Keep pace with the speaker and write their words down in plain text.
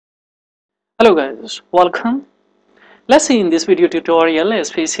Hello guys, welcome. Let's see in this video tutorial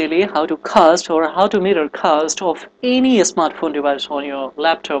especially how to cast or how to mirror cast of any smartphone device on your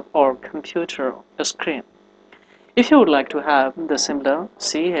laptop or computer screen. If you would like to have the similar,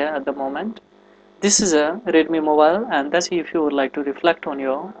 see here at the moment, this is a Redmi mobile, and that's if you would like to reflect on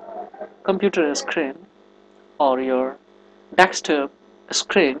your computer screen or your desktop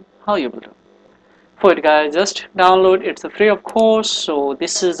screen, how you will do. For it guys, just download, it's free of course. So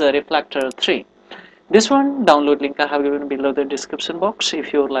this is a Reflector 3. This one download link I have given below the description box.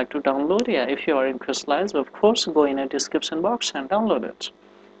 If you would like to download, if you are interested, of course go in a description box and download it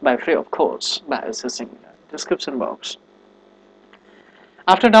by free of course by accessing the description box.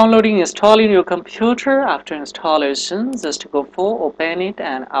 After downloading, install in your computer. After installation, just go for open it,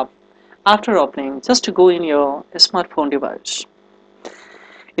 and after opening, just go in your smartphone device.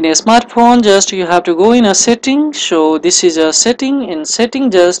 In a smartphone, just you have to go in a setting. So this is a setting. In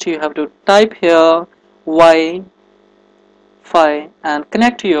setting, just you have to type here Wi-Fi and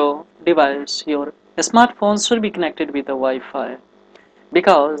connect your device. Your smartphone should be connected with the Wi-Fi,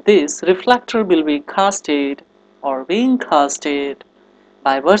 because this reflector will be casted or being casted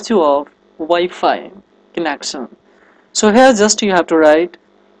by virtue of Wi-Fi connection. So here just you have to write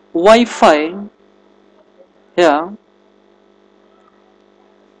Wi-Fi here,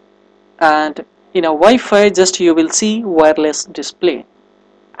 and in a Wi-Fi just you will see wireless display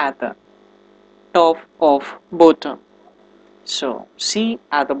at the top of bottom. So see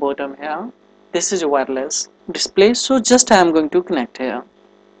at the bottom here, this is a wireless display. So just I am going to connect here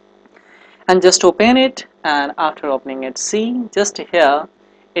and just open it, and after opening it, see just here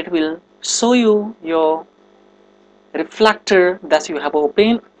it will show you your reflector that you have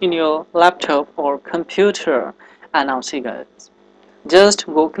opened in your laptop or computer. And now see guys, just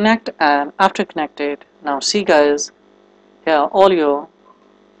go connect, and after connected, now see guys here all your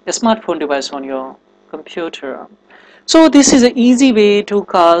smartphone device on your computer. So this is an easy way to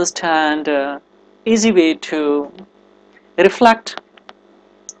cast and easy way to reflect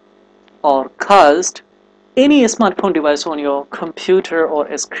or cast any smartphone device on your computer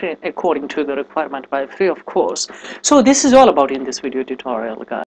or screen according to the requirement by free of course. So this is all about in this video tutorial guys.